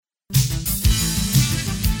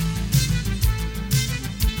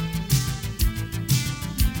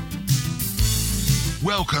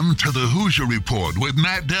Welcome to the Hoosier Report with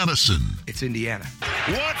Matt Dennison. It's Indiana.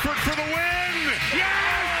 Watford for the win! Yes!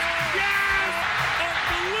 Yes!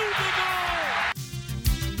 Unbelievable!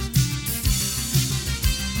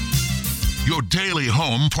 Your daily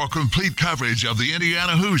home for complete coverage of the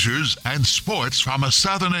Indiana Hoosiers and sports from a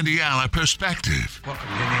Southern Indiana perspective. Welcome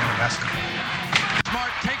to Indiana basketball.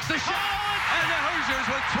 Smart takes the shot, and the Hoosiers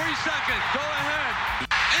with 3 seconds go ahead.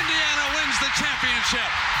 Indiana wins the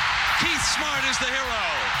championship. Keith Smart is the hero.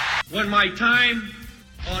 When my time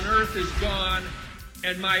on earth is gone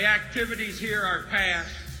and my activities here are past,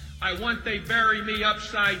 I want they bury me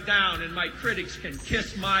upside down and my critics can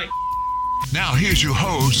kiss my... Now here's your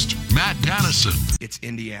host, Matt Dennison. It's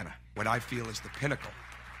Indiana, what I feel is the pinnacle,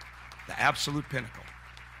 the absolute pinnacle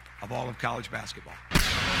of all of college basketball.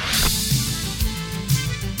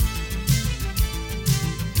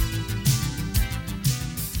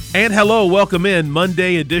 And hello, welcome in,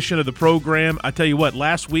 Monday edition of the program. I tell you what,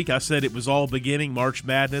 last week I said it was all beginning, March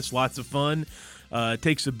Madness, lots of fun. It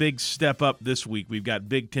takes a big step up this week. We've got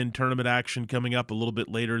Big Ten tournament action coming up a little bit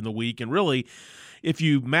later in the week. And really, if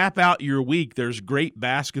you map out your week, there's great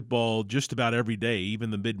basketball just about every day,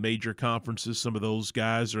 even the mid-major conferences. Some of those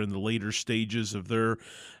guys are in the later stages of their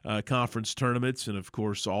conference tournaments. And, of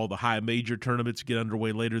course, all the high major tournaments get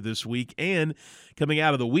underway later this week. And coming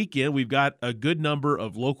out of the weekend, we've got a good number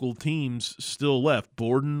of local teams still left.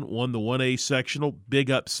 Borden won the 1A sectional, big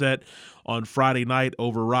upset on Friday night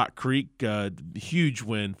over Rock Creek. Huge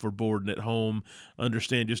win for Borden at home.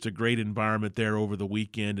 Understand just a great environment there over the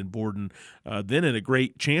weekend. And Borden then in a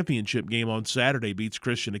great championship game on Saturday beats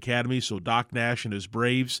Christian Academy. So Doc Nash and his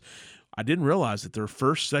Braves, I didn't realize that their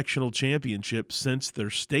first sectional championship since their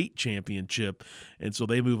state championship. And so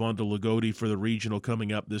they move on to Lagodi for the regional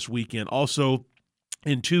coming up this weekend. Also,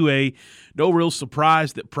 in 2A, no real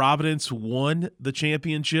surprise that Providence won the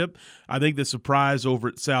championship. I think the surprise over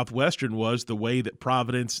at Southwestern was the way that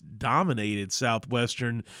Providence dominated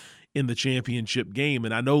Southwestern in the championship game.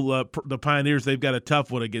 And I know the Pioneers, they've got a tough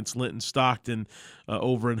one against Linton Stockton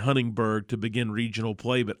over in Huntingburg to begin regional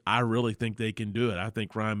play, but I really think they can do it. I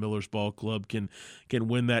think Ryan Miller's ball club can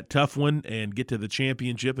win that tough one and get to the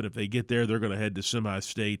championship, and if they get there, they're going to head to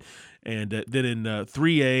semi-state. And then in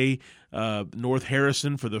 3A, North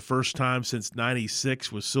Harrison, for the first time since '96,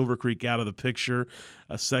 with Silver Creek out of the picture.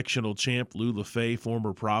 A sectional champ, Lou LaFay,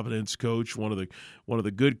 former Providence coach, one of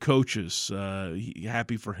the good coaches.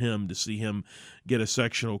 Happy for him to see him get a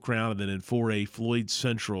sectional crown. And then in 4A, Floyd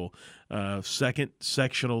Central, second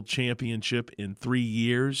sectional championship in 3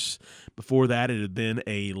 years. Before that, it had been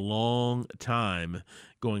a long time,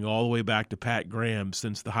 going all the way back to Pat Graham,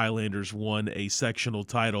 since the Highlanders won a sectional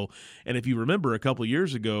title. And if you remember, a couple of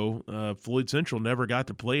years ago, Floyd Central never got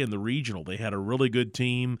to play in the regional. They had a really good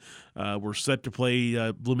team. Were set to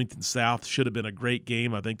play Bloomington South. Should have been a great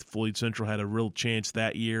game. I think Floyd Central had a real chance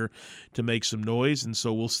that year to make some noise. And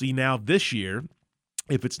so we'll see now this year,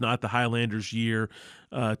 if it's not the Highlanders' year,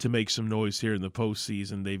 to make some noise here in the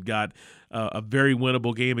postseason. They've got a very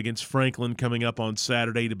winnable game against Franklin coming up on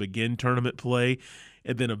Saturday to begin tournament play,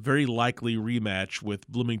 and then a very likely rematch with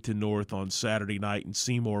Bloomington North on Saturday night in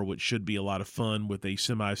Seymour, which should be a lot of fun with a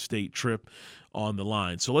semi-state trip on the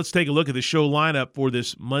line. So let's take a look at the show lineup for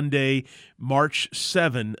this Monday, March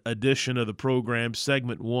 7 edition of the program.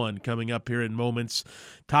 Segment 1 coming up here in moments.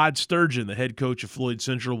 Todd Sturgeon, the head coach of Floyd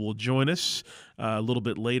Central, will join us a little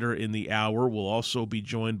bit later in the hour. We'll also be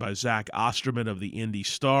joined by Zach Osterman of the Indy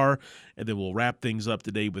Star, and then we'll wrap things up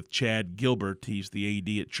today with Chad Gilbert. He's the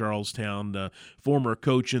AD at Charlestown, former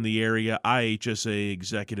coach in the area, IHSA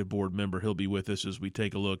executive board member. He'll be with us as we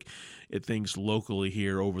take a look at things locally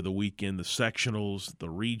here over the weekend, the sectionals, the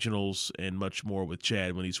regionals, and much more with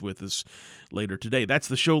Chad when he's with us later today. That's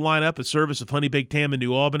the show lineup, a service of Honey Baked Ham in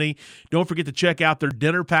New Albany. Don't forget to check out their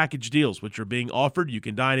dinner package deals, which are being offered. You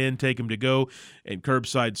can dine in, take them to go, and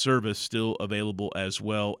curbside service still available as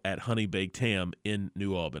well at Honey Baked Ham in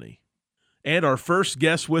New Albany. And our first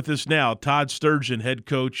guest with us now, Todd Sturgeon, head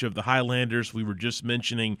coach of the Highlanders. We were just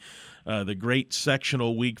mentioning the great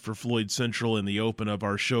sectional week for Floyd Central in the open of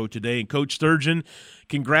our show today. And Coach Sturgeon,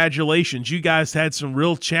 congratulations. You guys had some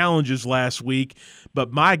real challenges last week,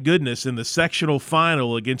 but my goodness, in the sectional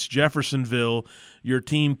final against Jeffersonville, your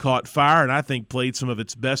team caught fire and I think played some of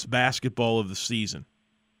its best basketball of the season.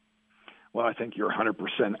 Well, I think you're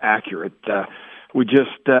 100% accurate.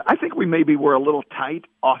 I think we maybe were a little tight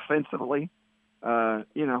offensively.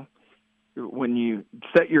 When you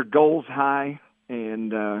set your goals high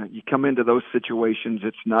and you come into those situations,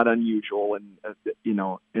 it's not unusual,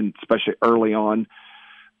 and especially early on,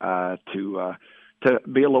 to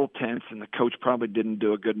be a little tense. And the coach probably didn't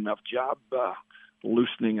do a good enough job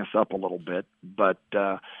loosening us up a little bit. But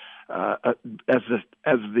as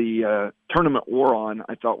the tournament wore on,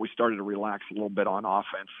 I thought we started to relax a little bit on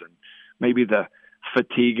offense, and maybe the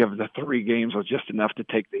fatigue of the 3 games was just enough to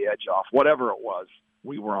take the edge off. Whatever it was,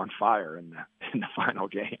 we were on fire in the final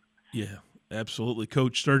game. Yeah, absolutely.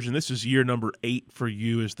 Coach Sturgeon, this is year number 8 for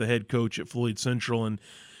you as the head coach at Floyd Central, and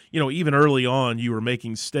even early on, you were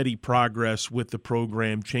making steady progress with the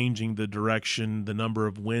program, changing the direction, the number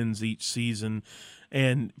of wins each season.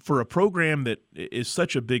 And for a program that is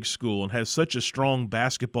such a big school and has such a strong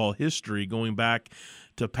basketball history going back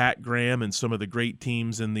to Pat Graham and some of the great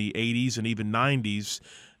teams in the 80s and even 90s,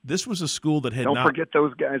 this was a school that had Don't forget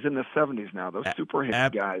those guys in the 70s now, those super hit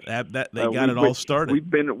guys. They got it all started. We've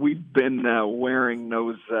been wearing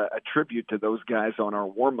those a tribute to those guys on our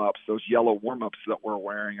warm-ups. Those yellow warm-ups that we're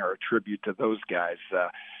wearing are a tribute to those guys.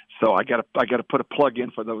 So I got to put a plug in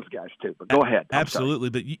for those guys too. But go ahead. Absolutely.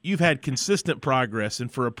 But you've had consistent progress,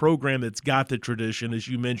 and for a program that's got the tradition, as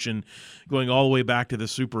you mentioned, going all the way back to the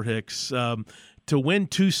Super Hicks, to win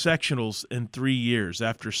 2 sectionals in 3 years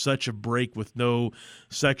after such a break with no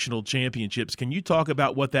sectional championships. Can you talk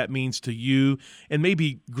about what that means to you and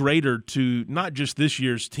maybe greater to not just this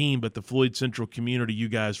year's team, but the Floyd Central community you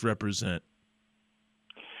guys represent?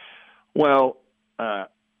 Well, as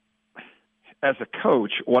a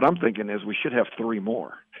coach, what I'm thinking is we should have 3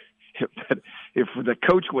 more. If the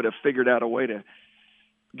coach would have figured out a way to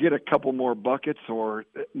get a couple more buckets or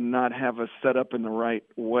not have us set up in the right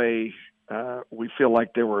way, we feel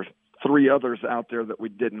like there were 3 others out there that we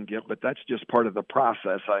didn't get, but that's just part of the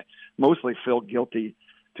process. I mostly feel guilty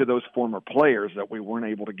to those former players that we weren't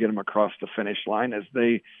able to get them across the finish line as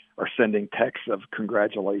they are sending texts of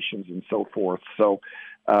congratulations and so forth. So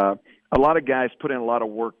a lot of guys put in a lot of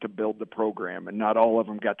work to build the program, and not all of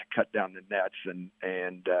them got to cut down the nets.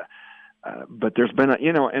 But there's been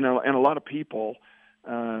and a lot of people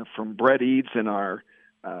from Brett Eads and our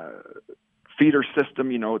feeder system,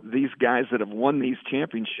 these guys that have won these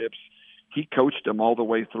championships, he coached them all the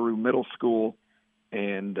way through middle school,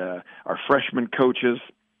 and our freshman coaches.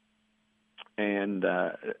 And,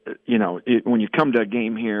 when you come to a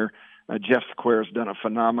game here, Jeff Square's done a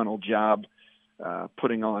phenomenal job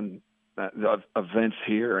putting on the events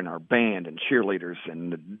here, and our band and cheerleaders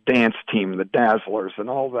and the dance team, the Dazzlers and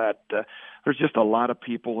all that. There's just a lot of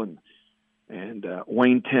people, and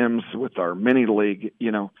Wayne Timms with our mini league,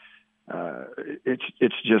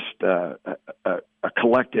 it's just a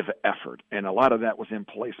collective effort, and a lot of that was in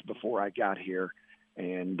place before I got here,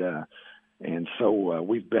 and so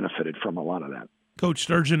we've benefited from a lot of that. Coach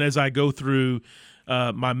Sturgeon, as I go through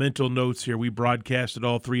my mental notes here, we broadcasted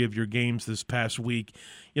all 3 of your games this past week.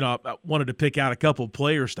 I wanted to pick out a couple of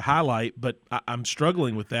players to highlight, but I'm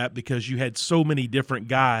struggling with that because you had so many different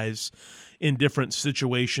guys in different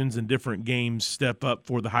situations and different games step up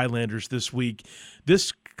for the Highlanders this week.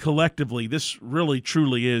 This collectively, this really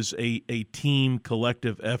truly is a team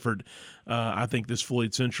collective effort. I think this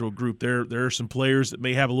Floyd Central group, there are some players that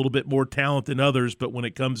may have a little bit more talent than others, but when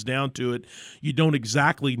it comes down to it, you don't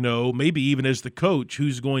exactly know, maybe even as the coach,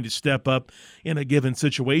 who's going to step up in a given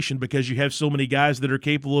situation because you have so many guys that are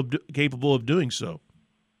capable of doing so.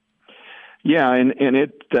 Yeah, and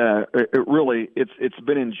it really it's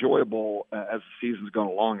been enjoyable as the season's gone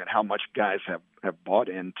along, and how much guys have bought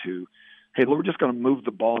into, hey, we're just going to move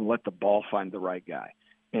the ball and let the ball find the right guy.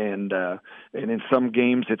 And in some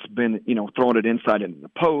games it's been throwing it inside into the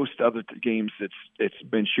post. Other games it's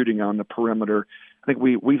been shooting on the perimeter. I think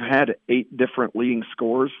we've had 8 different leading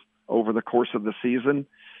scorers over the course of the season,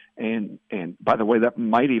 and by the way, that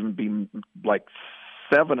might even be like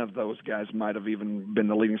 7 of those guys might have even been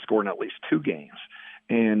the leading scorer in at least 2 games.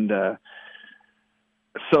 And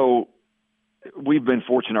so we've been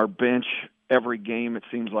fortunate. Our bench, every game, it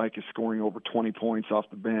seems like, is scoring over 20 points off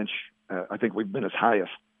the bench. I think we've been as high as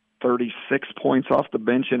 36 points off the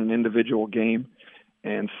bench in an individual game.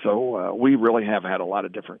 And so we really have had a lot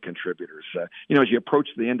of different contributors. As you approach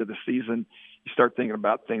the end of the season, you start thinking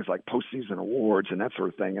about things like postseason awards and that sort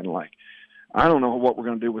of thing. And I don't know what we're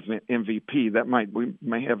going to do with MVP. We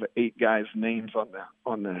may have 8 guys' names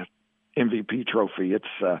on the MVP trophy.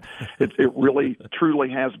 It really truly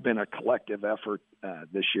has been a collective effort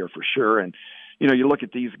this year for sure. And you look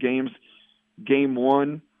at these games. Game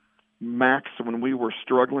 1, Max, when we were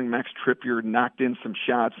struggling, Max Trippier knocked in some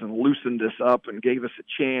shots and loosened us up and gave us a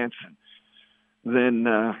chance. And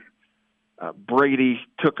then Brady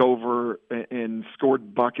took over and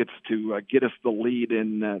scored buckets to get us the lead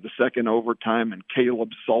in the second overtime, and Caleb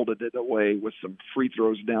salted it away with some free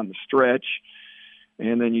throws down the stretch.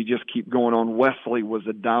 And then you just keep going on. Wesley was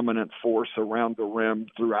a dominant force around the rim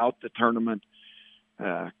throughout the tournament.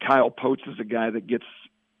 Kyle Potes is a guy that gets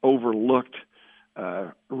overlooked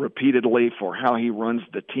repeatedly for how he runs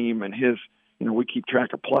the team and his, we keep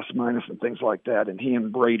track of plus minus and things like that. And he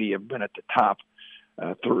and Brady have been at the top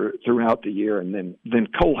throughout the year. And then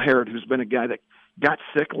Cole Harrod, who's been a guy that got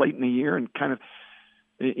sick late in the year and kind of,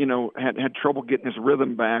 had trouble getting his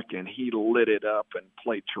rhythm back, and he lit it up and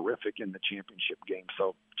played terrific in the championship game.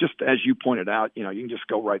 So just as you pointed out, you can just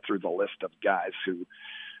go right through the list of guys who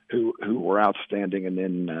were outstanding. And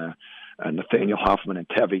then Nathaniel Hoffman and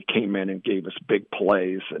Tevy came in and gave us big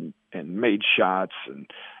plays and made shots.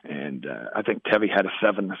 And I think Tevy had a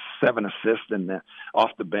seven assist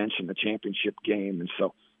off the bench in the championship game. And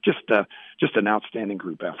so just an outstanding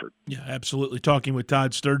group effort. Yeah, absolutely. Talking with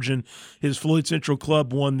Todd Sturgeon, his Floyd Central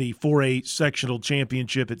club won the 4A sectional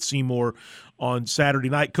championship at Seymour on Saturday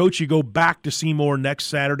night. Coach, you go back to Seymour next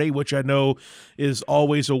Saturday, which I know is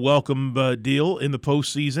always a welcome deal in the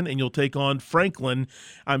postseason, and you'll take on Franklin.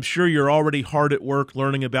 I'm sure you're already hard at work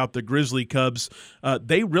learning about the Grizzly Cubs.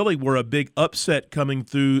 They really were a big upset coming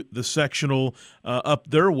through the sectional up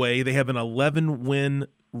their way. They have an 11-win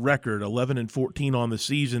record, 11-14 on the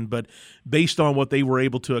season, but based on what they were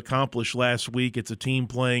able to accomplish last week, it's a team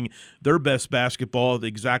playing their best basketball at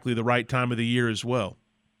exactly the right time of the year as well.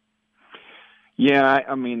 Yeah,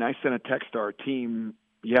 I sent a text to our team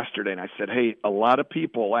yesterday, and I said, hey, a lot of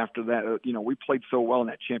people after that, we played so well in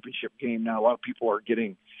that championship game. Now a lot of people are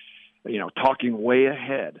getting, talking way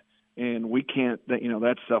ahead, and we can't,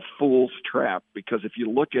 that's a fool's trap, because if you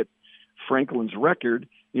look at Franklin's record,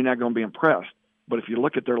 you're not going to be impressed. But if you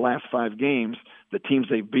look at their last 5 games, the teams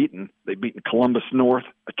they've beaten Columbus North,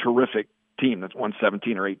 a terrific team that's won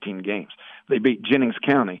 17 or 18 games. They beat Jennings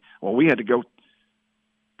County. Well, we had to go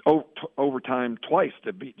overtime twice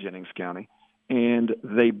to beat Jennings County. And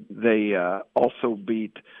they also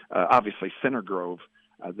beat, obviously, Center Grove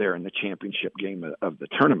there in the championship game of the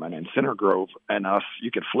tournament. And Center Grove and us,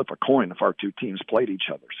 you could flip a coin if our two teams played each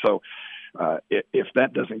other. So if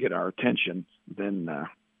that doesn't get our attention,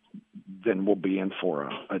 then we'll be in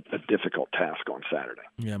for a difficult task on Saturday.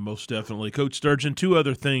 Yeah, most definitely. Coach Sturgeon, 2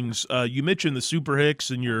 other things. You mentioned the Super Hicks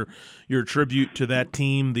and your tribute to that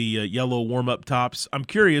team, the yellow warm-up tops. I'm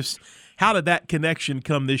curious, how did that connection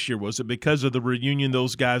come this year? Was it because of the reunion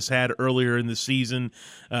those guys had earlier in the season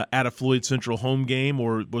at a Floyd Central home game,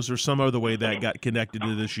 or was there some other way that got connected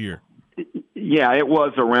to this year? Yeah, it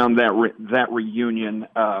was around that reunion.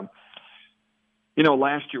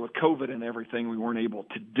 Last year with COVID and everything, we weren't able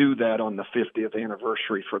to do that on the 50th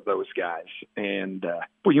anniversary for those guys. And,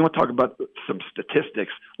 you want to talk about some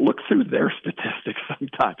statistics, look through their statistics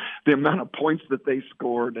sometime. The amount of points that they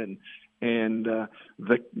scored and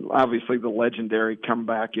obviously the legendary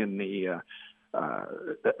comeback in the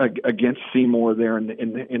against Seymour there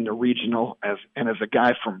in the regional as a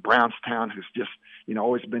guy from Brownstown who's just,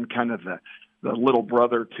 always been kind of the little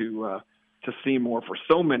brother to Seymour for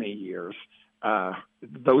so many years.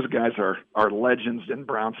 Those guys are legends in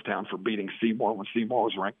Brownstown for beating Seymour when Seymour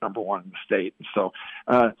was ranked number 1 in the state. And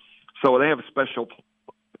so they have a special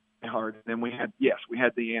heart. And then we had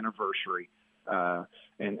the anniversary,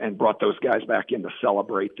 and brought those guys back in to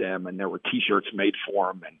celebrate them. And there were T-shirts made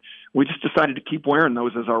for them. And we just decided to keep wearing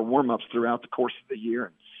those as our warm-ups throughout the course of the year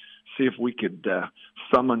and see if we could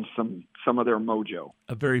summon some of their mojo.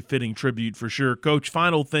 A very fitting tribute for sure. Coach,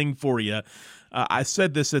 final thing for you. I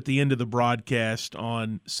said this at the end of the broadcast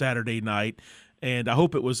on Saturday night, and I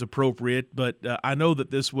hope it was appropriate, but I know that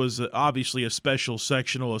this was obviously a special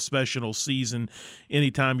sectional, a special season.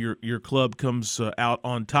 Anytime your club comes out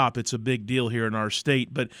on top, it's a big deal here in our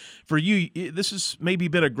state. But for you, this has maybe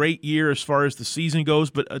been a great year as far as the season goes,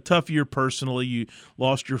 but a tough year personally. You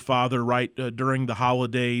lost your father right during the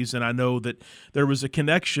holidays, and I know that there was a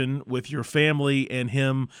connection with your family and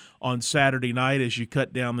him on Saturday night as you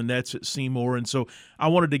cut down the nets at Seymour. And so I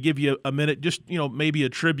wanted to give you a minute, just, maybe a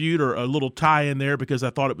tribute or a little tie in there, because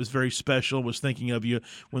I thought it was very special, was thinking of you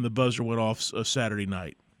when the buzzer went off Saturday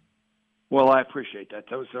night. Well, I appreciate that.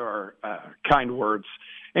 Those are kind words.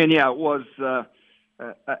 And yeah, it was, I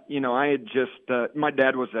had just, my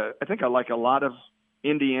dad was I think like a lot of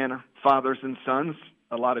Indiana fathers and sons,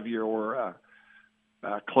 a lot of your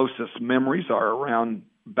closest memories are around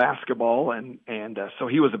basketball, and so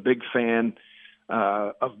he was a big fan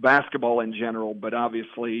of basketball in general, but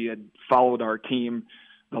obviously had followed our team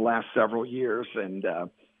the last several years, and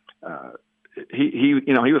he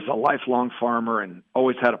was a lifelong farmer and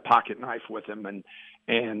always had a pocket knife with him,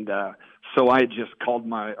 and so I had just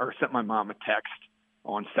sent my mom a text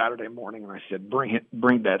on Saturday morning, and I said,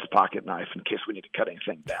 bring Dad's pocket knife in case we need to cut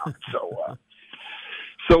anything down.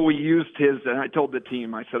 So we used his, and I told the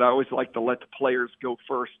team, I said, I always like to let the players go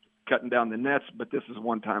first cutting down the nets, but this is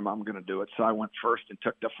one time I'm going to do it. So I went first and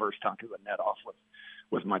took the first hunk of the net off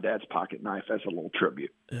with my dad's pocket knife as a little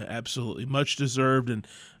tribute. Absolutely. Much deserved, and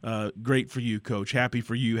great for you, Coach. Happy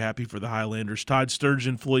for you. Happy for the Highlanders. Todd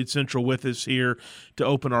Sturgeon, Floyd Central, with us here to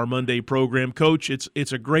open our Monday program. Coach,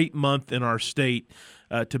 it's a great month in our state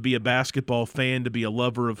to be a basketball fan, to be a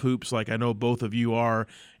lover of hoops like I know both of you are,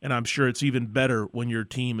 and I'm sure it's even better when your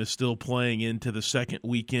team is still playing into the second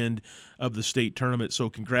weekend of the state tournament. So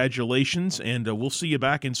congratulations, and we'll see you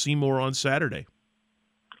back in Seymour on Saturday.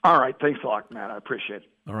 All right. Thanks a lot, Matt. I appreciate it.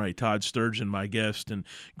 All right, Todd Sturgeon, my guest, and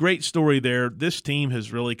great story there. This team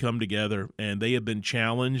has really come together, and they have been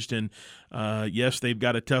challenged. And, yes, they've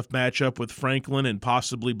got a tough matchup with Franklin and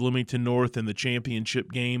possibly Bloomington North in the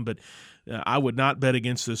championship game, but I would not bet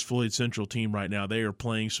against this Floyd Central team right now. They are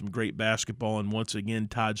playing some great basketball, and once again,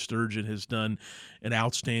 Todd Sturgeon has done an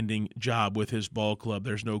outstanding job with his ball club.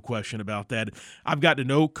 There's no question about that. I've got to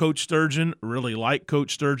know Coach Sturgeon, really like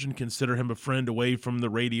Coach Sturgeon, consider him a friend away from the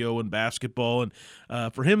radio and basketball, and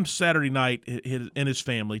for him Saturday night and his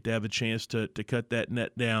family to have a chance to cut that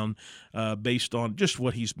net down based on just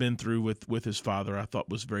what he's been through with his father, I thought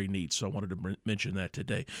was very neat, so I wanted to mention that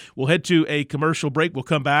today. We'll head to a commercial break. We'll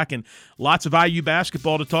come back, and lots of IU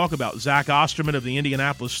basketball to talk about. Zach Osterman of the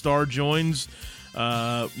Indianapolis Star joins.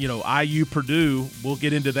 IU Purdue, we'll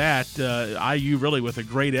get into that. IU really with a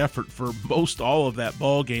great effort for most all of that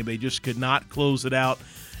ball game. They just could not close it out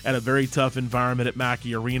at a very tough environment at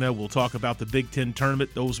Mackey Arena. We'll talk about the Big Ten tournament.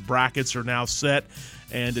 Those brackets are now set,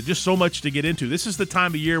 and just so much to get into. This is the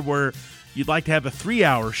time of year where you'd like to have a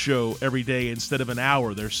 3-hour show every day instead of an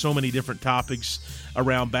hour. There's so many different topics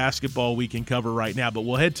around basketball we can cover right now. But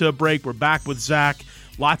we'll head to a break. We're back with Zach.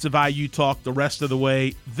 Lots of IU talk the rest of the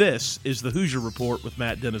way. This is the Hoosier Report with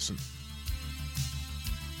Matt Dennison.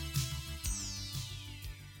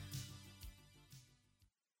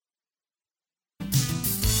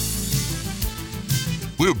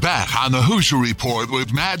 We're back on the Hoosier Report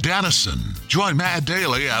with Matt Dennison. Join Matt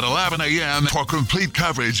daily at 11 a.m. for complete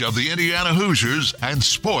coverage of the Indiana Hoosiers and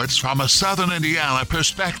sports from a Southern Indiana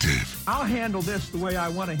perspective. I'll handle this the way I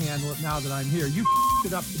want to handle it now that I'm here. You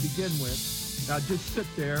it up to begin with. Now just sit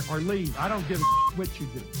there or leave. I don't give a what you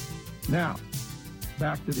do. Now,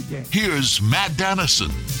 back to the game. Here's Matt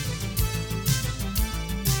Dennison.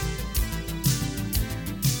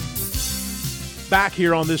 Back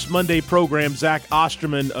here on this Monday program, Zach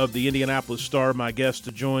Osterman of the Indianapolis Star, my guest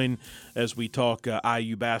to join as we talk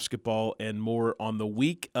IU basketball and more on the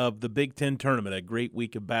week of the Big Ten tournament. A great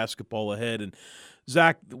week of basketball ahead. And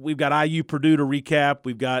Zach, we've got IU Purdue to recap.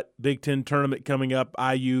 We've got Big Ten tournament coming up,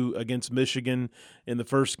 IU against Michigan in the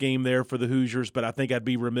first game there for the Hoosiers. But I think I'd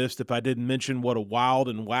be remiss if I didn't mention what a wild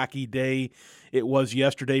and wacky day it was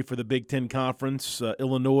yesterday for the Big Ten Conference.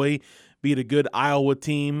 Illinois beat a good Iowa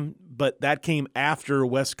team, but that came after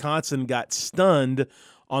Wisconsin got stunned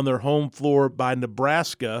on their home floor by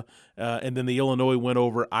Nebraska, and then the Illinois win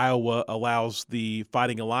over Iowa allows the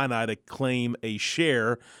Fighting Illini to claim a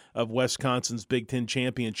share of Wisconsin's Big Ten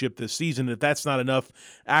championship this season. If that's not enough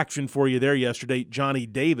action for you there yesterday, Johnny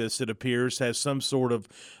Davis, it appears, has some sort of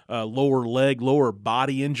lower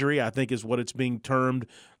body injury, I think is what it's being termed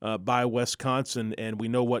by Wisconsin, and we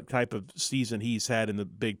know what type of season he's had in the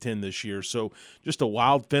Big Ten this year. So just a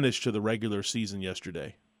wild finish to the regular season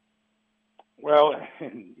yesterday. Well,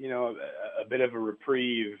 a bit of a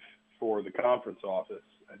reprieve for the conference office,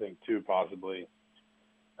 I think, too, possibly,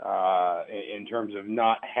 in terms of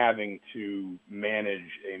not having to manage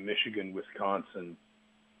a Michigan-Wisconsin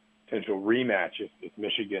potential rematch if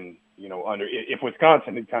Michigan, if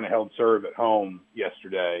Wisconsin had kind of held serve at home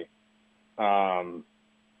yesterday, then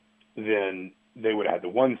they would have had the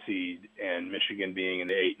 1 seed, and Michigan being in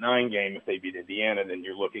the 8-9 game, if they beat Indiana, then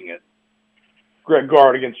you're looking at Greg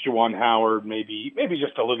Gard against Juwan Howard, maybe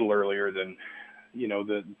just a little earlier than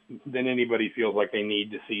anybody feels like they need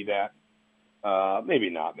to see that. Maybe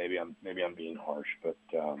not. Maybe I'm being harsh, but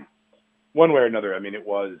one way or another, I mean, it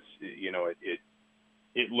was,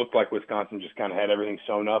 it looked like Wisconsin just kind of had everything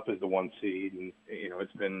sewn up as the 1 seed, and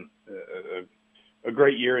it's been a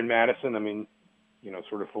great year in Madison. I mean,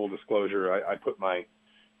 sort of full disclosure, I put my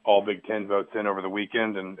all Big Ten votes in over the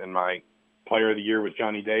weekend, and my player of the year was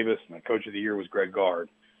Johnny Davis. My coach of the year was Greg Gard.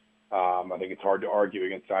 I think it's hard to argue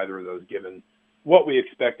against either of those given what we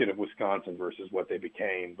expected of Wisconsin versus what they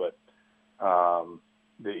became. But,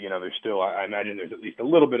 there's still, I imagine there's at least a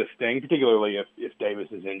little bit of sting, particularly if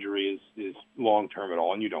Davis's injury is long-term at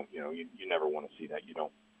all. And you don't, you never want to see that. You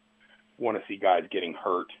don't want to see guys getting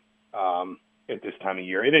hurt at this time of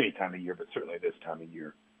year, at any time of year, but certainly this time of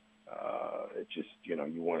year. It's just,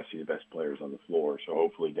 you want to see the best players on the floor. So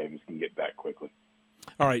hopefully Davis can get back quickly.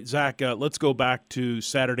 All right, Zach, let's go back to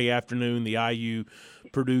Saturday afternoon, the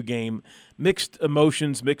IU-Purdue game. Mixed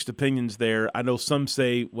emotions, mixed opinions there. I know some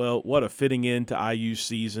say, well, what a fitting end to IU's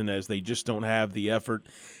season as they just don't have the effort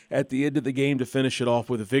at the end of the game to finish it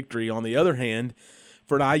off with a victory. On the other hand,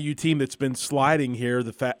 for an IU team that's been sliding here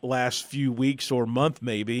the last few weeks or month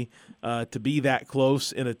maybe, to be that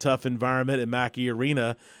close in a tough environment in Mackey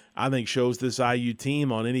Arena, I think shows this IU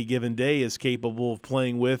team on any given day is capable of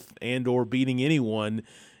playing with and or beating anyone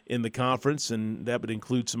in the conference, and that would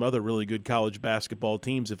include some other really good college basketball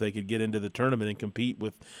teams if they could get into the tournament and compete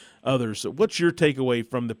with others. So what's your takeaway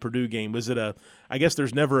from the Purdue game? Was it I guess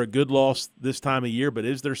there's never a good loss this time of year, but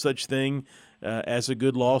is there such thing as a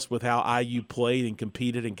good loss with how IU played and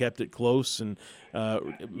competed and kept it close and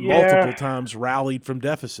multiple times rallied from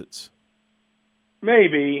deficits?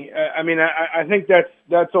 Maybe. I mean, I think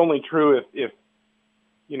that's only true if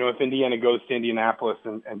Indiana goes to Indianapolis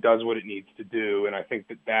and does what it needs to do. And I think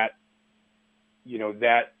that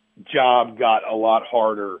job got a lot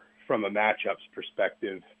harder from a matchups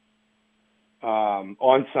perspective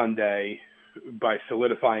on Sunday by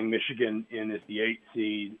solidifying Michigan in as the 8th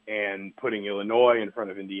seed and putting Illinois in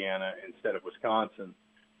front of Indiana instead of Wisconsin.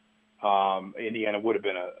 Indiana would have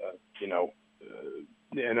been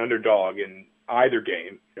an underdog in either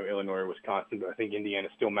game, Illinois or Wisconsin, but I think Indiana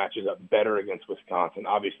still matches up better against Wisconsin,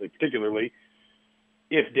 obviously, particularly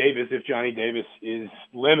if Johnny Davis is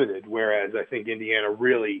limited, whereas I think Indiana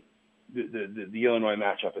really, the Illinois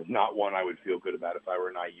matchup is not one I would feel good about if I were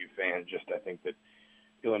an IU fan. Just I think that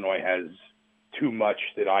Illinois has too much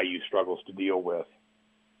that IU struggles to deal with.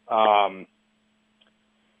 The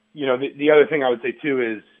other thing I would say, too,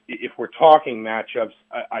 is if we're talking matchups,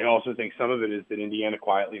 I also think some of it is that Indiana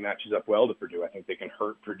quietly matches up well to Purdue. I think they can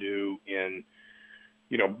hurt Purdue in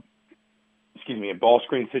ball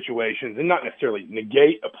screen situations and not necessarily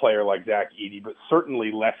negate a player like Zach Edey, but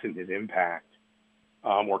certainly lessen his impact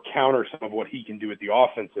or counter some of what he can do at the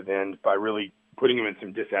offensive end by really putting him in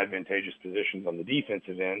some disadvantageous positions on the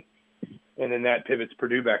defensive end. And then that pivots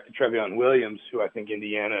Purdue back to Trevion Williams, who I think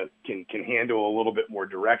Indiana can handle a little bit more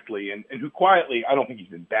directly and who quietly, I don't think he's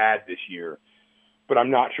been bad this year, but I'm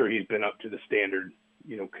not sure he's been up to the standard,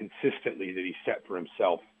 consistently that he set for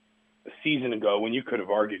himself a season ago when you could have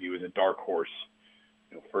argued he was a dark horse,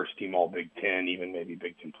 first team all Big Ten, even maybe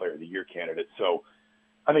Big Ten Player of the Year candidate. So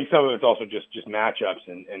I think some of it's also just matchups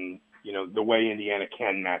and the way Indiana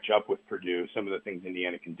can match up with Purdue, some of the things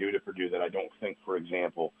Indiana can do to Purdue that I don't think, for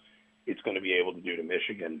example, it's going to be able to do to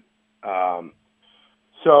Michigan. On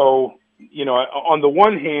the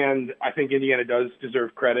one hand, I think Indiana does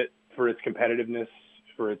deserve credit for its competitiveness,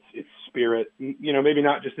 for its spirit, maybe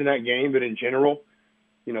not just in that game, but in general.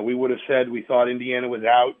 We would have said we thought Indiana was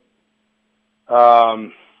out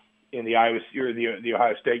in the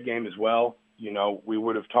Ohio State game as well. We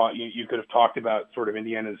would have you could have talked about sort of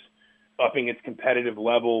Indiana's upping its competitive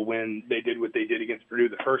level when they did what they did against Purdue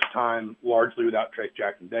the first time, largely without Trace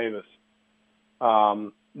Jackson Davis.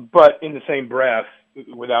 But in the same breath,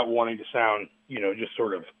 without wanting to sound, just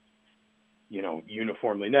sort of,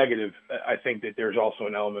 uniformly negative, I think that there's also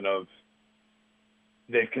an element of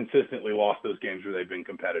they've consistently lost those games where they've been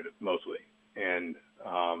competitive, mostly. And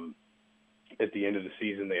at the end of the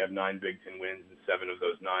season, they have 9 Big Ten wins, and 7 of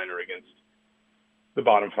those 9 are against the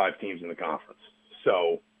bottom 5 teams in the conference.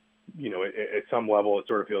 So, at some level, it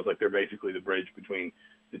sort of feels like they're basically the bridge between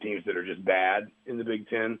the teams that are just bad in the Big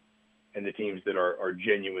Ten and the teams that are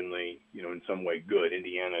genuinely, in some way good.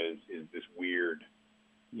 Indiana is this weird,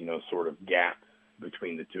 sort of gap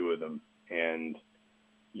between the two of them. And,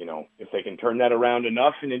 if they can turn that around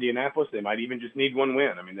enough in Indianapolis, they might even just need one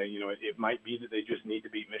win. I mean, it might be that they just need to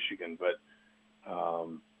beat Michigan, but,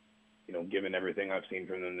 given everything I've seen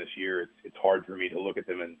from them this year, it's hard for me to look at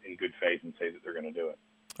them in good faith and say that they're going to do it.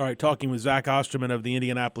 All right, talking with Zach Osterman of the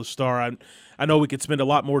Indianapolis Star. I know we could spend a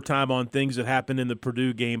lot more time on things that happened in the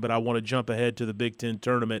Purdue game, but I want to jump ahead to the Big Ten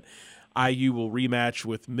tournament. IU will rematch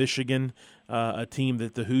with Michigan, a team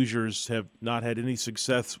that the Hoosiers have not had any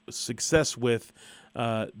success with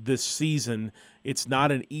this season. It's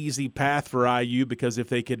not an easy path for IU because if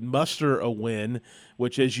they could muster a win,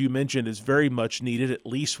 which, as you mentioned, is very much needed, at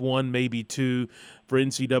least 1, maybe 2 for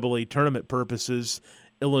NCAA tournament purposes,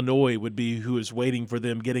 Illinois would be who is waiting for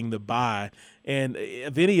them getting the bye. And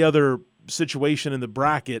if any other situation in the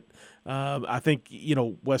bracket, I think,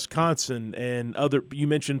 Wisconsin and you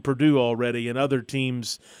mentioned Purdue already, and other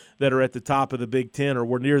teams that are at the top of the Big Ten or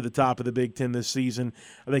were near the top of the Big Ten this season.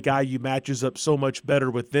 I think IU matches up so much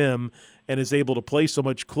better with them and is able to play so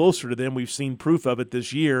much closer to them. We've seen proof of it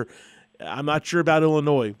this year. I'm not sure about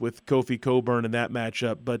Illinois with Kofi Cockburn in that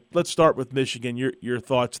matchup, but let's start with Michigan. Your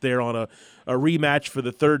thoughts there on a rematch for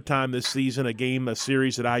the third time this season, a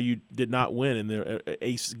series that IU did not win in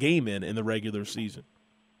the regular season.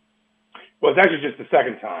 Well, it's actually just the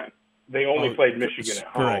second time. They only played Michigan at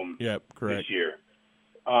home correct. this year.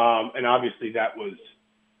 And obviously that was,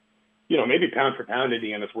 maybe pound for pound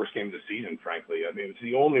Indiana's worst game of the season, frankly. I mean, it's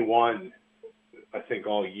the only one, I think,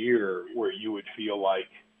 all year where you would feel like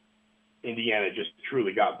Indiana just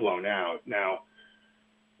truly got blown out. Now,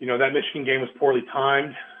 that Michigan game was poorly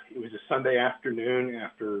timed. It was a Sunday afternoon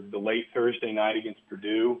after the late Thursday night against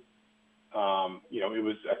Purdue. It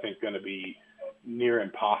was, I think, going to be near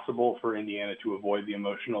impossible for Indiana to avoid the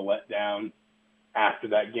emotional letdown after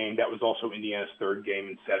that game. That was also Indiana's third game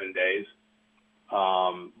in 7 days.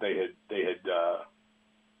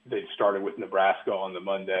 They'd started with Nebraska on the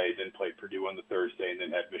Monday, then played Purdue on the Thursday, and then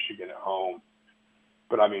had Michigan at home.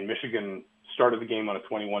 But I mean, Michigan started the game on a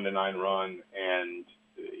 21-9 run, and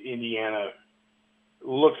Indiana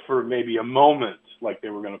looked for maybe a moment like they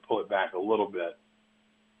were going to pull it back a little bit.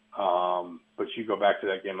 But you go back to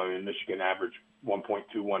that game, I mean, Michigan averaged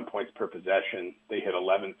 1.21 points per possession. They hit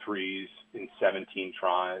 11 threes in 17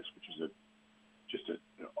 tries, which is just a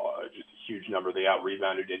huge number. They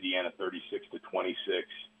out-rebounded Indiana 36-26.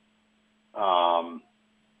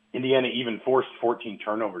 Indiana even forced 14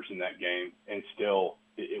 turnovers in that game, and still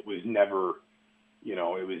it was never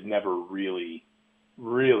really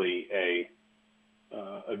a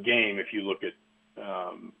game. If you look at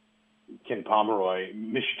Ken Pomeroy,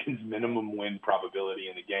 Michigan's minimum win probability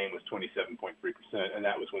in the game was 27.3%, and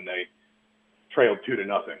that was when they trailed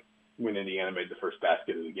 2-0 when Indiana made the first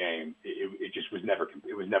basket of the game. It just was never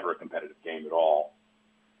a competitive game at all.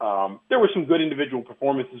 There were some good individual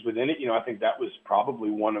performances within it. I think that was probably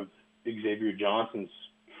one of Xavier Johnson's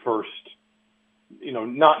first,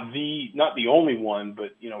 not the only one,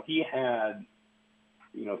 but he had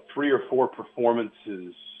 3 or 4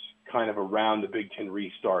 performances kind of around the Big Ten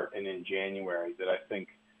restart and in January that I think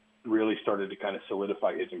really started to kind of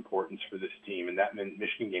solidify his importance for this team. And that meant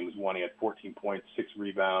Michigan game was won. He had 14 points, 6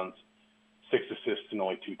 rebounds, 6 assists, and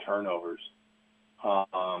only 2 turnovers.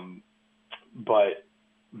 But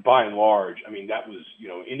by and large, I mean, that was,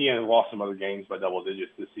 Indiana lost some other games by double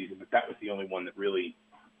digits this season, but that was the only one that really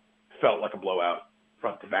felt like a blowout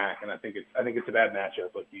front to back. And I think it's a bad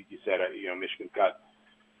matchup. Like you said, Michigan's got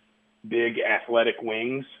big athletic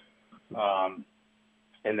wings.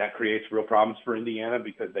 And that creates real problems for Indiana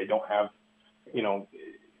because they don't have,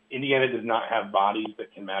 Indiana does not have bodies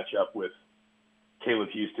that can match up with Caleb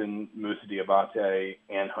Houston, Moussa Diabate,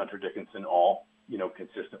 and Hunter Dickinson all,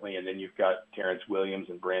 consistently. And then you've got Terrence Williams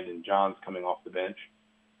and Brandon Johns coming off the bench.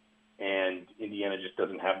 And Indiana just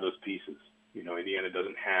doesn't have those pieces. Indiana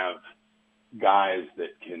doesn't have guys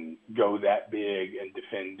that can go that big and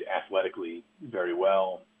defend athletically very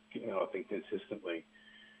well, I think consistently.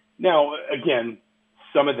 Now, again,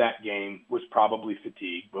 some of that game was probably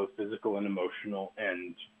fatigue, both physical and emotional,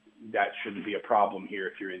 and that shouldn't be a problem here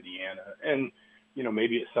if you're Indiana. And,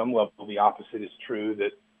 maybe at some level the opposite is true,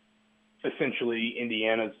 that essentially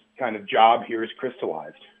Indiana's kind of job here is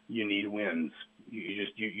crystallized. You need wins.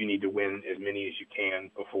 You need to win as many as you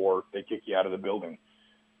can before they kick you out of the building.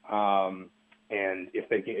 And if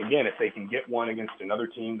they can get one against another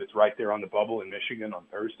team that's right there on the bubble in Michigan on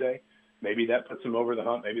Thursday, maybe that puts them over the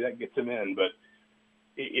hump. Maybe that gets them in. But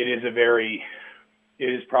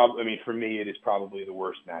for me, it is probably the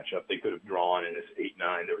worst matchup they could have drawn in this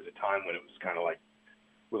 8-9. There was a time when it was kind of like,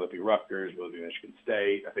 will it be Rutgers? Will it be Michigan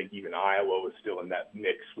State? I think even Iowa was still in that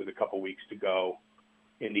mix with a couple weeks to go.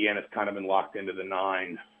 Indiana's kind of been locked into the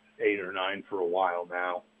 8 or 9 for a while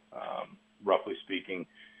now, roughly speaking.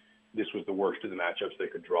 This was the worst of the matchups they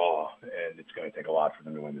could draw, and it's going to take a lot for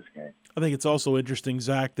them to win this game. I think it's also interesting,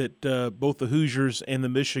 Zach, that both the Hoosiers and the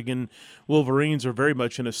Michigan Wolverines are very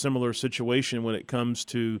much in a similar situation when it comes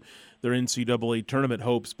to their NCAA tournament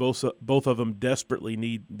hopes. Both of them desperately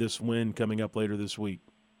need this win coming up later this week.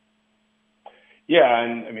 Yeah,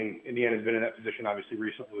 and, I mean, Indiana's been in that position, obviously,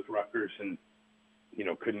 recently with Rutgers and,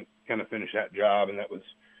 couldn't kind of finish that job, and that was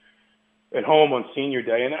at home on senior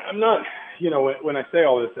day. And I'm not, when I say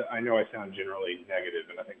all this, I know I sound generally negative,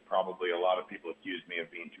 and I think probably a lot of people accuse me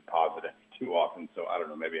of being too positive too often. So I don't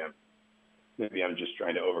know, maybe I'm just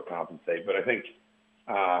trying to overcompensate. But I think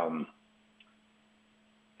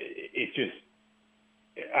it's just,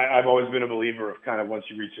 I've always been a believer of kind of once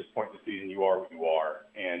you reach this point in the season, you are what you are.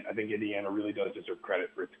 And I think Indiana really does deserve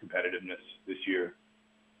credit for its competitiveness this year.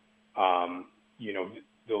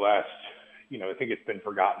 The last, I think it's been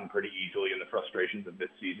forgotten pretty easily in the frustrations of this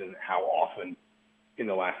season how often in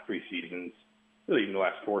the last 3 seasons really even the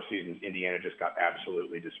last 4 seasons, Indiana just got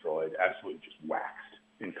absolutely destroyed, absolutely just waxed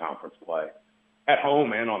in conference play, at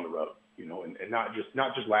home and on the road. And not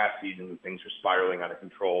just last season when things were spiraling out of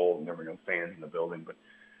control and there were no fans in the building, but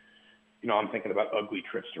I'm thinking about ugly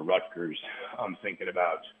trips to Rutgers. I'm thinking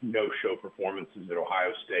about no-show performances at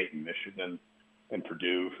Ohio State and Michigan and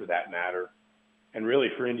Purdue, for that matter. And really,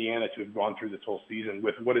 for Indiana to have gone through this whole season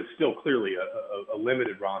with what is still clearly a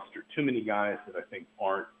limited roster, too many guys that I think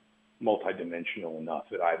aren't multidimensional enough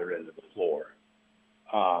at either end of the floor,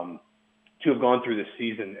 to have gone through this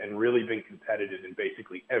season and really been competitive in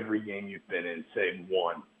basically every game you've been in, save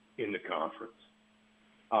one in the conference.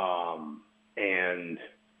 And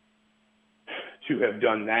to have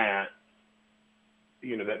done that,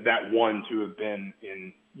 that one to have been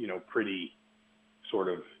in, pretty sort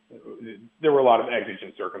of, there were a lot of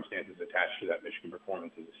exigent circumstances attached to that Michigan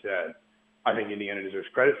performance, as I said. I think Indiana deserves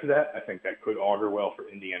credit for that. I think that could augur well for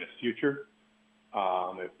Indiana's future.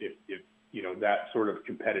 If that sort of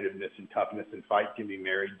competitiveness and toughness and fight can be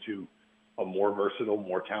married to a more versatile,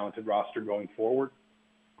 more talented roster going forward.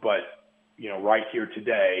 But, right here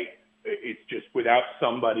today, it's just without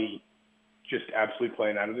somebody just absolutely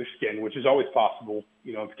playing out of their skin, which is always possible,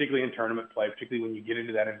 particularly in tournament play, particularly when you get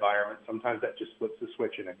into that environment. Sometimes that just flips the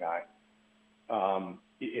switch in a guy.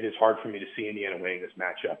 It is hard for me to see Indiana winning this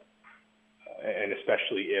matchup, and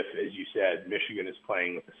especially if, as you said, Michigan is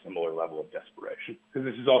playing with a similar level of desperation. Because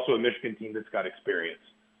this is also a Michigan team that's got experience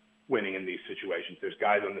winning in these situations. There's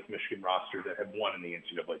guys on this Michigan roster that have won in the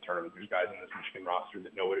NCAA tournament. There's guys on this Michigan roster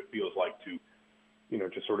that know what it feels like to,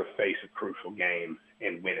 to sort of face a crucial game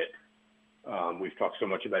and win it. We've talked so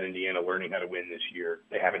much about Indiana learning how to win this year.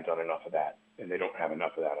 They haven't done enough of that, and they don't have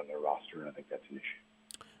enough of that on their roster, and I think that's an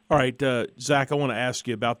issue. All right, Zach, I want to ask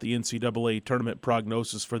you about the NCAA tournament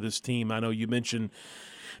prognosis for this team. I know you mentioned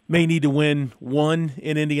may need to win one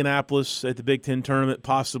in Indianapolis at the Big Ten tournament,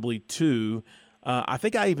 possibly two. I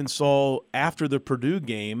think I even saw after the Purdue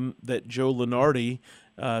game that Joe Lunardi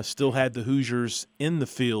still had the Hoosiers in the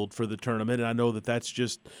field for the tournament, and I know that that's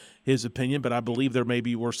just his opinion, but I believe there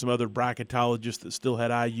maybe were some other bracketologists that still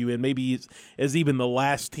had IU in, maybe as even the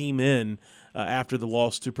last team in after the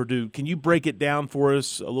loss to Purdue. Can you break it down for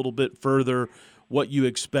us a little bit further, what you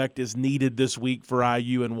expect is needed this week for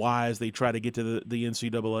IU and why as they try to get to the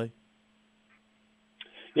NCAA?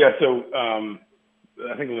 Yeah, so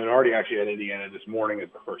I think Lunardi actually had Indiana this morning as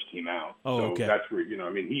the first team out. Oh, so okay. That's where,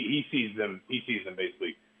 he sees them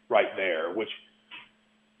basically right there, which,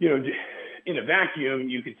 in a vacuum,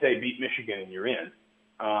 you could say beat Michigan and you're in.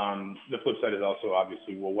 The flip side is also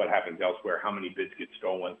obviously, well, what happens elsewhere? How many bids get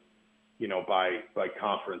stolen, by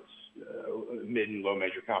conference, mid and low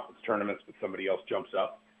major conference tournaments, but somebody else jumps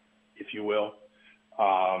up, if you will.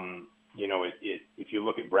 If you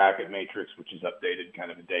look at bracket matrix, which is updated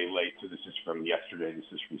kind of a day late, so this is from yesterday, this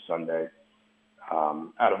is from Sunday.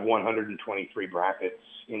 Out of 123 brackets,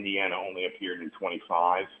 Indiana only appeared in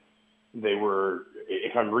 25. They were,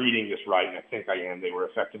 if I'm reading this right, and I think I am, they were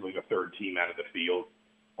effectively the third team out of the field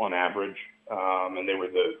on average. And they were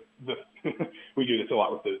the we do this a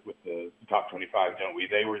lot with the top 25, don't we?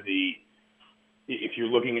 They were if you're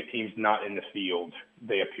looking at teams not in the field,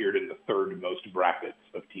 they appeared in the third most brackets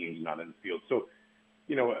of teams not in the field. So,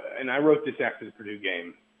 and I wrote this after the Purdue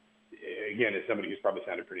game, again, as somebody who's probably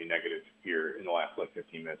sounded pretty negative here in the last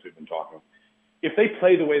 15 minutes we've been talking. If they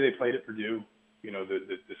play the way they played at Purdue,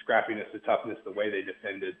 the scrappiness, the toughness, the way they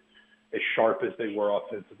defended, as sharp as they were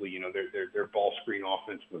offensively, their ball screen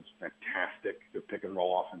offense was fantastic. Their pick and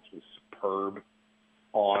roll offense was superb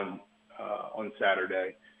on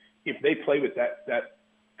Saturday. If they play with that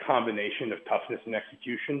combination of toughness and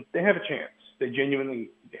execution, they have a chance. They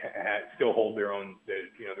genuinely still hold their own,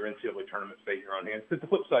 their NCAA tournament fate in their own hands. But the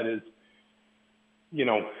flip side is,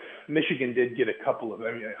 Michigan did get a couple of.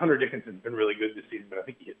 Hunter Dickinson's been really good this season, but I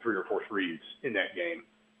think he hit 3 or 4 threes in that game.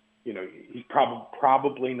 He's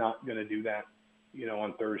probably not going to do that,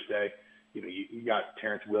 on Thursday. You got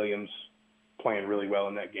Terrence Williams playing really well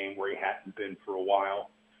in that game where he hadn't been for a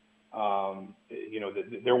while.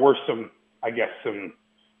 There were some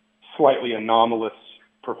slightly anomalous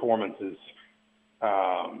performances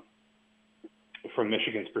from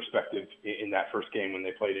Michigan's perspective in that first game when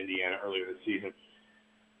they played Indiana earlier this season.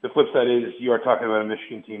 The flip side is you are talking about a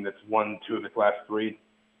Michigan team that's won 2 of its last 3.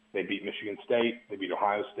 They beat Michigan State. They beat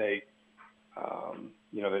Ohio State.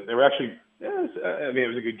 They were actually. It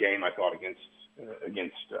was a good game, I thought, against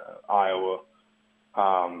Iowa.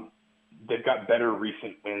 They've got better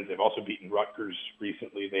recent wins. They've also beaten Rutgers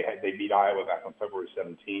recently. They beat Iowa back on February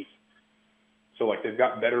 17th. So they've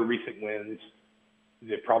got better recent wins.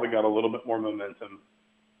 They've probably got a little bit more momentum.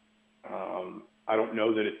 I don't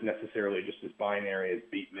know that it's necessarily just as binary as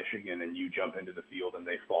beat Michigan and you jump into the field and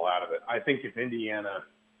they fall out of it. I think if Indiana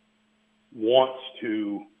wants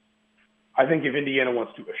to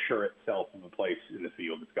assure itself of a place in the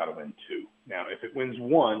field, it's got to win 2. Now, if it wins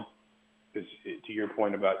 1, because to your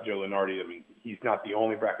point about Joe Lunardi, I mean, he's not the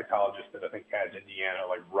only bracketologist that I think has Indiana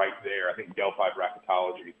like right there. I think Delphi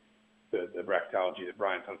bracketology, the bracketology that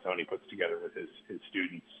Brian Tonsoni puts together with his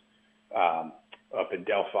students up in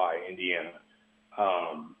Delphi, Indiana.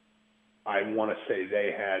 I want to say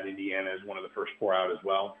they had Indiana as one of the first 4 out as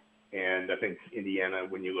well. And I think Indiana,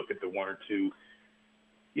 when you look at the 1 or 2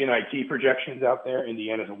 NIT projections out there,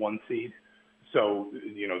 Indiana's a 1 seed. So,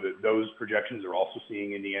 those projections are also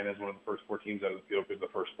seeing Indiana as one of the first 4 teams out of the field because the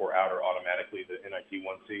first 4 out are automatically the NIT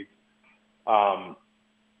 1 seeds.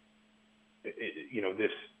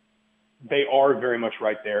 They are very much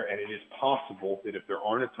right there, and it is possible that if there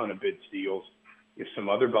aren't a ton of bid steals, if some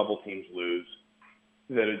other bubble teams lose,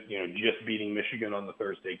 that just beating Michigan on the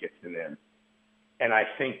Thursday gets them in. And I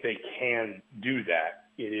think they can do that.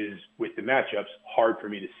 It is, with the matchups, hard for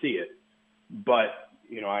me to see it, but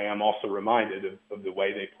I am also reminded of the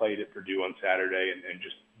way they played at Purdue on Saturday and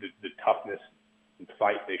just the toughness and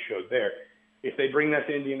fight they showed there. If they bring that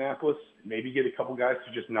to Indianapolis, maybe get a couple guys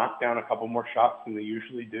to just knock down a couple more shots than they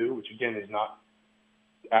usually do, which again is not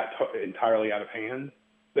entirely out of hand,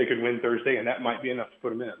 they could win Thursday, and that might be enough to put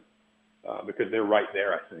them in because they're right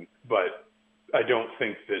there, I think. But I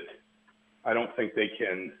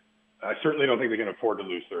certainly don't think they can afford to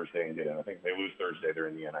lose Thursday and get in. I think if they lose Thursday, they're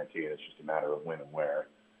in the NIT, and it's just a matter of when and where.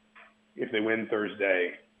 If they win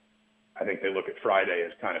Thursday, I think they look at Friday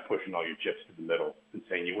as kind of pushing all your chips to the middle and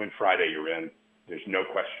saying, you win Friday, you're in. There's no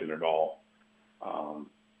question at all.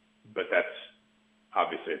 But that's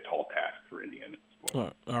obviously a tall task for Indiana.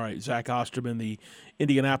 All right, Zach Osterman, the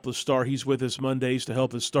Indianapolis Star. He's with us Mondays to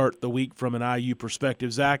help us start the week from an IU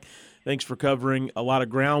perspective. Zach, thanks for covering a lot of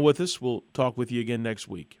ground with us. We'll talk with you again next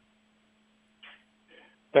week.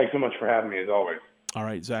 Thanks so much for having me, as always. All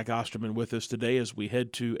right, Zach Osterman with us today as we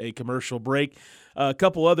head to a commercial break. A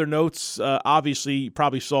couple other notes. Obviously, you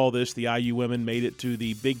probably saw this. The IU women made it to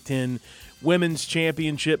the Big Ten Women's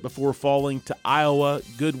Championship before falling to Iowa.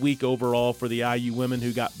 Good week overall for the IU women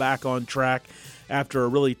who got back on track after a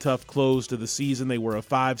really tough close to the season. They were a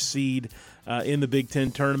 5 seed in the Big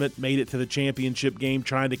Ten tournament, made it to the championship game,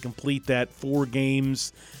 trying to complete that 4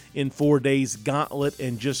 games in 4 days gauntlet,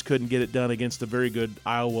 and just couldn't get it done against a very good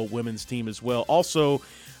Iowa women's team as well. Also,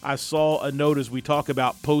 I saw a note as we talk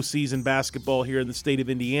about postseason basketball here in the state of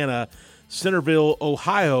Indiana. Centerville,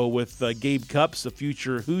 Ohio, with Gabe Cupps, a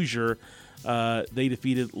future Hoosier, they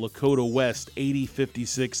defeated Lakota West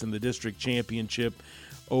 80-56 in the district championship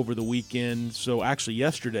over the weekend. So actually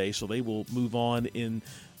yesterday, so they will move on in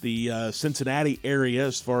the Cincinnati area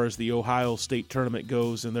as far as the Ohio State tournament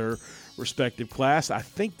goes in their respective class. I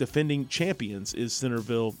think defending champions is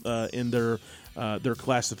Centerville in their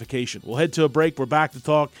classification. We'll head to a break. We're back to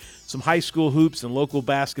talk some high school hoops and local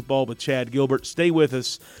basketball with Chad Gilbert. Stay with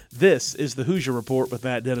us. This is the Hoosier Report with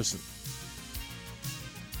Matt Dennison.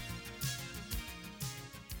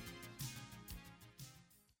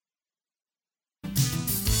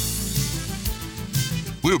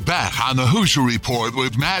 We're back on the Hoosier Report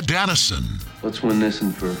with Matt Dennison. Let's win this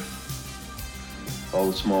one for all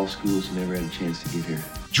the small schools who never had a chance to get here.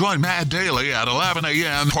 Join Matt daily at 11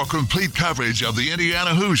 a.m. for complete coverage of the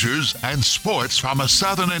Indiana Hoosiers and sports from a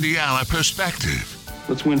Southern Indiana perspective.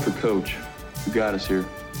 Let's win for Coach, who got us here.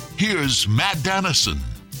 Here's Matt Dennison.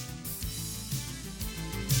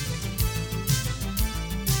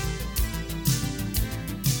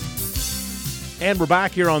 And we're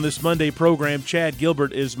back here on this Monday program. Chad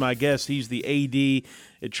Gilbert is my guest. He's the AD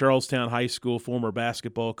at Charlestown High School, former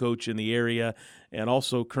basketball coach in the area, and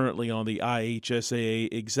also currently on the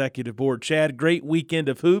IHSAA Executive Board. Chad, great weekend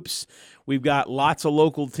of hoops. We've got lots of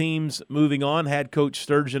local teams moving on. Had Coach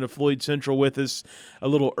Sturgeon of Floyd Central with us a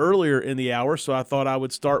little earlier in the hour, so I thought I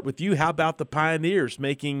would start with you. How about the Pioneers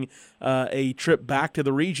making a trip back to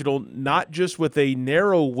the regional, not just with a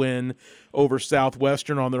narrow win over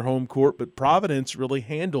Southwestern on their home court, but Providence really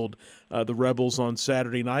handled the Rebels on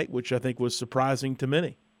Saturday night, which I think was surprising to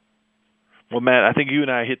many. Well, Matt, I think you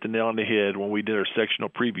and I hit the nail on the head when we did our sectional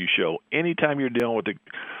preview show. Anytime you're dealing with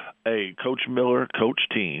a Coach Miller coach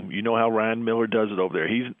team, you know how Ryan Miller does it over there.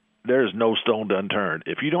 There's no stone unturned.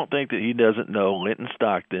 If you don't think that he doesn't know Linton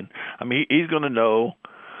Stockton, I mean, he's going to know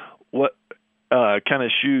what kind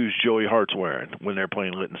of shoes Joey Hart's wearing when they're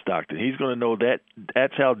playing Linton Stockton. He's going to know that.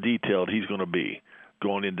 That's how detailed he's going to be.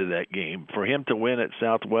 going into that game. For him to win at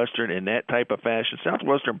Southwestern in that type of fashion,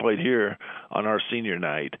 Southwestern played here on our senior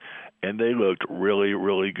night, and they looked really,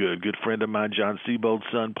 really good. Good friend of mine, John Seabold's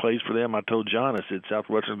son, plays for them. I told John, I said,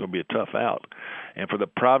 Southwestern's going to be a tough out. And for the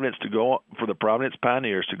Providence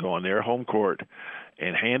Pioneers to go on their home court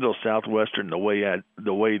and handle Southwestern the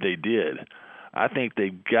way they did, I think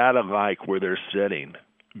they've got to like where they're sitting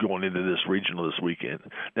going into this regional this weekend.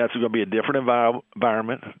 That's going to be a different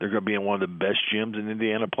environment. They're going to be in one of the best gyms in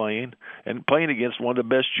Indiana playing against one of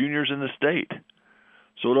the best juniors in the state.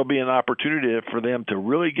 So it'll be an opportunity for them to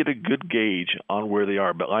really get a good gauge on where they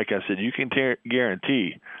are. But like I said, you can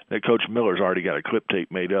guarantee that Coach Miller's already got a clip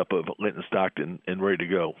tape made up of Linton Stockton and ready to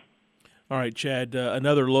go. All right, Chad,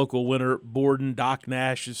 another local winner, Borden, Doc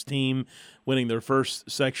Nash's team, winning their first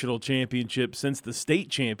sectional championship since the state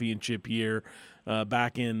championship year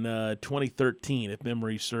back in 2013, if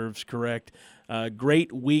memory serves correct.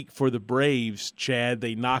 Great week for the Braves, Chad.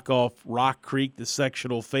 They knock off Rock Creek, the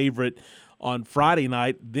sectional favorite, on Friday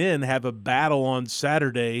night, then have a battle on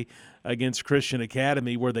Saturday against Christian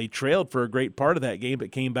Academy where they trailed for a great part of that game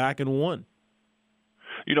but came back and won.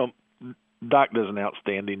 You know, Doc does an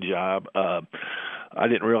outstanding job. I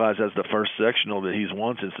didn't realize that's the first sectional that he's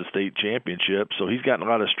won since the state championship, so he's gotten a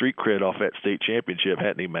lot of street cred off that state championship,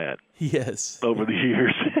 hadn't he, Matt? Yes. Over the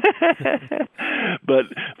years. But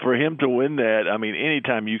for him to win that, I mean,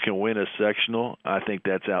 anytime you can win a sectional, I think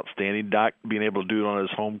that's outstanding. Doc being able to do it on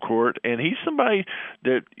his home court, and he's somebody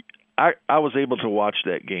that I was able to watch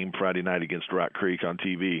that game Friday night against Rock Creek on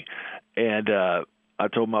TV, and I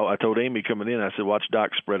told Amy coming in, I said, watch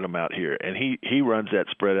Doc spread them out here, and he runs that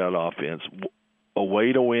spread out offense. A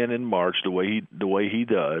way to win in March, the way he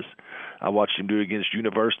does. I watched him do it against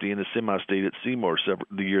University in the semi-state at Seymour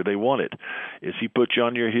the year they won it. Is he puts you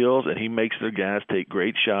on your heels and he makes their guys take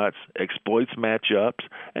great shots, exploits matchups,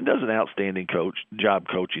 and does an outstanding job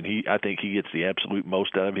coaching. I think he gets the absolute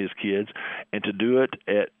most out of his kids, and to do it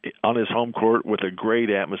on his home court with a great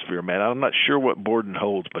atmosphere, man. I'm not sure what Borden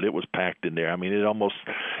holds, but it was packed in there. I mean,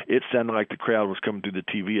 it sounded like the crowd was coming through the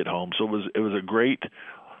TV at home. So it was a great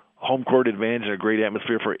home court advantage and a great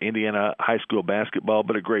atmosphere for Indiana high school basketball,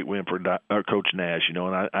 but a great win for Coach Nash, you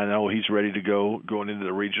know, and I know he's ready to go going into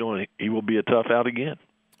the regional, and he will be a tough out again.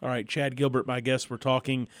 All right, Chad Gilbert, my guest. We're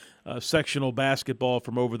talking sectional basketball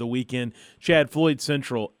from over the weekend. Chad, Floyd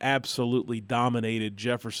Central absolutely dominated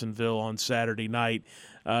Jeffersonville on Saturday night.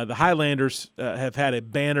 The Highlanders have had a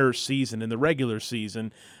banner season in the regular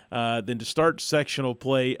season. Then to start sectional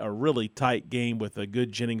play, a really tight game with a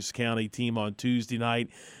good Jennings County team on Tuesday night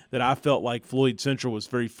that I felt like Floyd Central was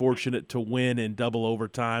very fortunate to win in double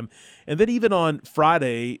overtime. And then even on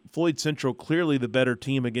Friday, Floyd Central clearly the better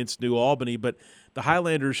team against New Albany, but the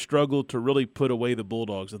Highlanders struggled to really put away the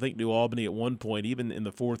Bulldogs. I think New Albany at one point, even in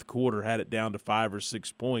the fourth quarter, had it down to 5 or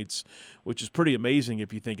 6 points, which is pretty amazing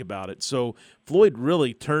if you think about it. So Floyd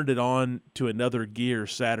really turned it on to another gear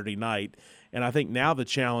Saturday night. And I think now the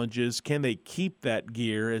challenge is, can they keep that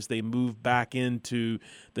gear as they move back into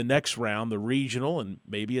the next round, the regional, and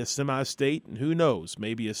maybe a semi-state, and who knows,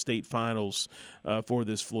 maybe a state finals for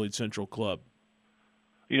this Floyd Central club.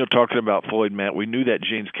 You know, talking about Floyd, Matt, we knew that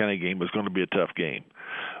James County game was going to be a tough game.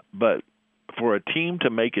 But for a team to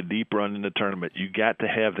make a deep run in the tournament, you got to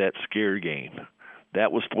have that scare game.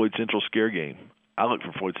 That was Floyd Central's scare game. I look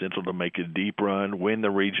for Floyd Central to make a deep run, win the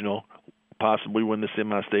regional, possibly win the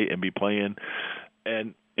semi-state, and be playing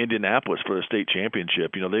in Indianapolis for the state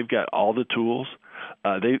championship. You know, they've got all the tools.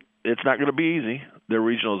 It's not going to be easy. Their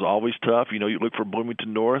regional is always tough. You know, you look for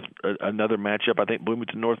Bloomington North, another matchup. I think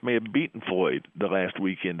Bloomington North may have beaten Floyd the last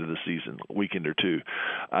weekend of the season, weekend or two.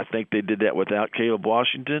 I think they did that without Caleb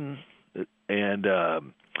Washington, and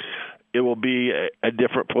it will be a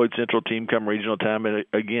different Floyd Central team come regional time. And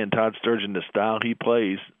again, Todd Sturgeon, the style he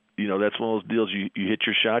plays, you know, that's one of those deals. You hit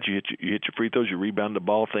your shots, you hit your free throws, you rebound the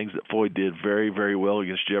ball, things that Floyd did very, very well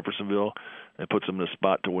against Jeffersonville, and puts them in a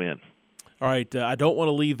spot to win. All right, I don't want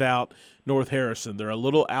to leave out North Harrison. They're a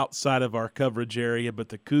little outside of our coverage area, but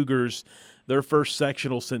the Cougars, their first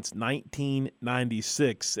sectional since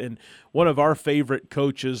 1996. And one of our favorite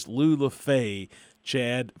coaches, Lou LaFay,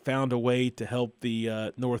 Chad, found a way to help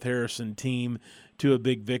the North Harrison team to a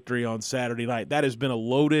big victory on Saturday night. That has been a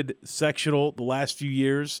loaded sectional the last few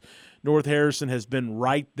years. North Harrison has been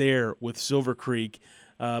right there with Silver Creek,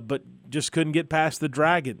 but just couldn't get past the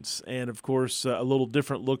Dragons. And, of course, a little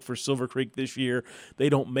different look for Silver Creek this year. They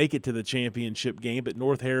don't make it to the championship game, but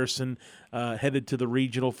North Harrison headed to the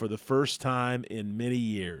regional for the first time in many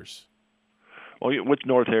years. Well, with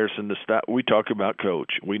North Harrison, we talk about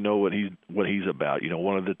Coach. We know what he's about. You know,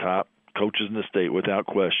 one of the top coaches in the state, without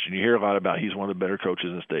question. You hear a lot about he's one of the better coaches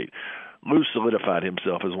in the state. Lou solidified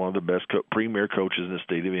himself as one of the best premier coaches in the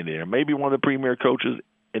state of Indiana, maybe one of the premier coaches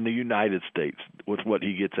in the United States with what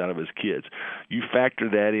he gets out of his kids. You factor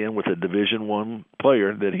that in with a Division I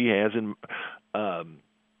player that he has, and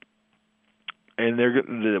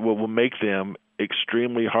that will make them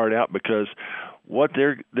extremely hard out, because what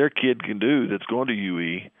their kid can do that's going to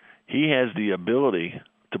UE, he has the ability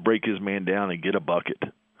to break his man down and get a bucket.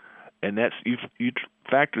 And that's you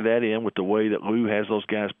factor that in with the way that Lou has those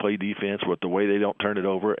guys play defense, with the way they don't turn it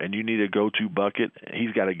over, and you need a go-to bucket.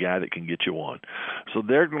 He's got a guy that can get you one. So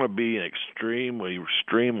they're going to be an extremely,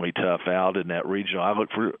 extremely tough out in that regional. I look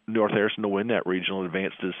for North Harrison to win that regional and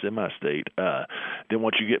advance to the semi-state. Then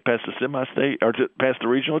once you get past the semi-state or past the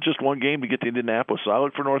regional, it's just one game to get to Indianapolis. So I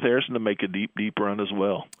look for North Harrison to make a deep, deep run as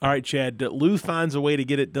well. All right, Chad. Lou finds a way to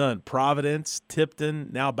get it done. Providence, Tipton,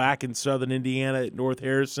 now back in southern Indiana at North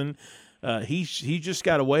Harrison. He just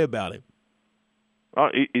got a way about him. Oh,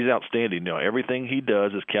 he's outstanding. Everything he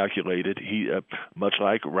does is calculated. He, much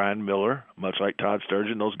like Ryan Miller, much like Todd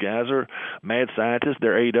Sturgeon, those guys are mad scientists.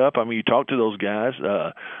 They're ate up. I mean, you talk to those guys,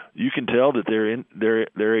 you can tell that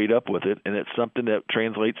they're ate up with it, and it's something that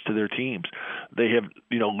translates to their teams. They have,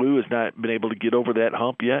 Lou has not been able to get over that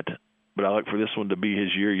hump yet. But I like for this one to be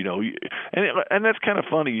his year, and that's kind of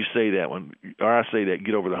funny you say that one, or I say that,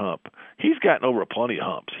 get over the hump. He's gotten over plenty of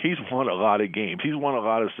humps. He's won a lot of games. He's won a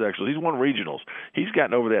lot of sectionals. He's won regionals. He's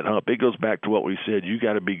gotten over that hump. It goes back to what we said. You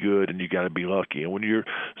got to be good and you got to be lucky. And when you're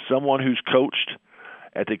someone who's coached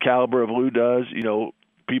at the caliber of Lou does,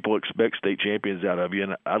 people expect state champions out of you,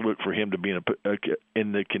 and I look for him to be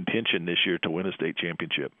in the contention this year to win a state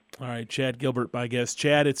championship. All right, Chad Gilbert, my guest.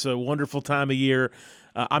 Chad, it's a wonderful time of year.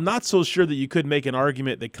 I'm not so sure that you could make an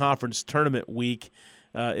argument that conference tournament week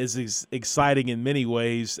is as exciting in many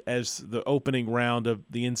ways as the opening round of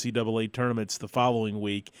the NCAA tournaments the following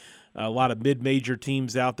week. A lot of mid-major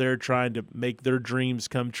teams out there trying to make their dreams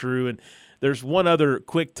come true. And there's one other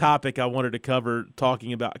quick topic I wanted to cover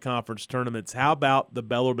talking about conference tournaments. How about the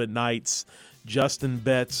Bellarmine Knights? Justin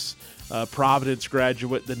Betts, Providence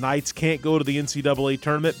graduate. The Knights can't go to the NCAA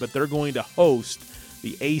tournament, but they're going to host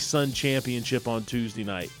the ASUN Championship on Tuesday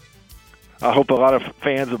night. I hope a lot of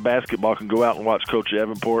fans of basketball can go out and watch Coach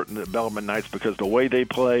Davenport and the Bellarmine Knights, because the way they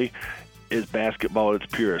play is basketball at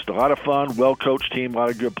its purest. A lot of fun, well-coached team, a lot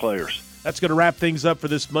of good players. That's going to wrap things up for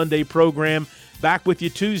this Monday program. Back with you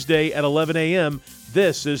Tuesday at 11 a.m.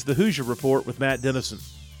 This is the Hoosier Report with Matt Dennison.